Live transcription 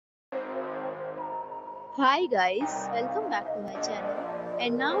Hi guys, welcome back to my channel.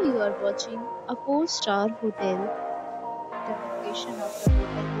 And now you are watching a 4-star hotel. The location of the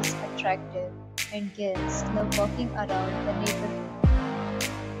hotel is attractive and guests love walking around the neighborhood.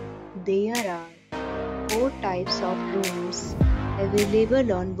 There are 4 types of rooms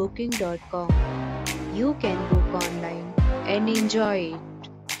available on booking.com. You can book online and enjoy it.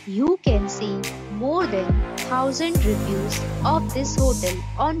 You can see more than 1000 reviews of this hotel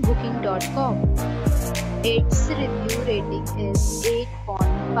on booking.com. Its review rating is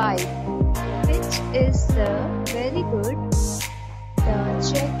 8.5, which is very good. The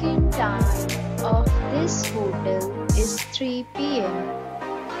check-in time of this hotel is 3 p.m.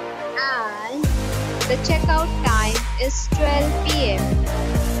 and the checkout time is 12 p.m.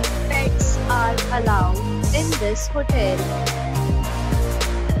 Pets are allowed in this hotel.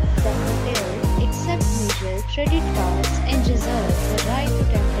 The hotel accepts major credit cards and reserves the right to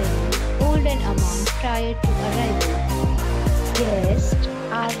temporarily hold an amount prior to arrival. Guests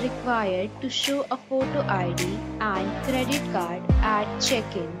are required to show a photo ID and credit card at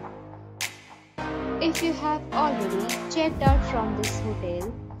check-in. If you have already checked out from this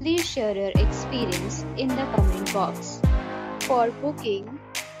hotel, please share your experience in the comment box. For booking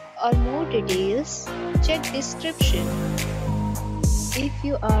or more details, check description. If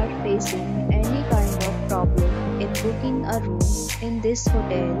you are facing any kind of problem in booking a room in this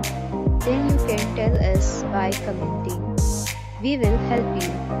hotel, then you can tell us by commenting. We will help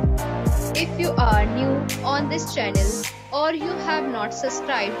you. If you are new on this channel or you have not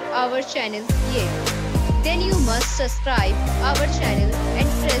subscribed our channel yet, then you must subscribe our channel and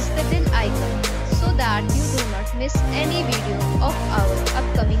press the bell icon so that you do not miss any video of our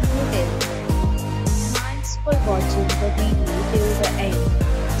upcoming hotel. Thanks for watching the video till the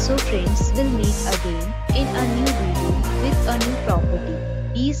end. So friends, will meet again in a new video with a new property.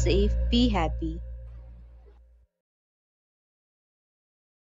 Be safe, be happy.